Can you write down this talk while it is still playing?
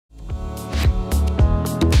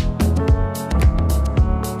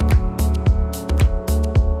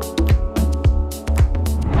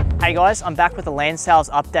G'day guys, I'm back with a land sales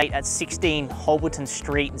update at 16 Holberton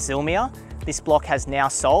Street, Zillmere. This block has now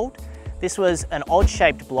sold. This was an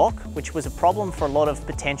odd-shaped block, which was a problem for a lot of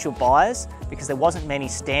potential buyers because there wasn't many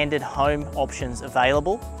standard home options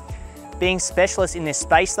available. Being specialists in this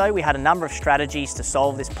space though, we had a number of strategies to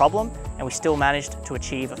solve this problem and we still managed to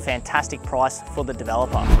achieve a fantastic price for the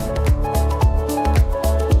developer.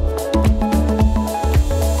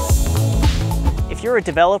 If you're a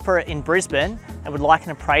developer in Brisbane and would like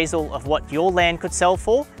an appraisal of what your land could sell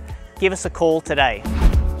for, give us a call today.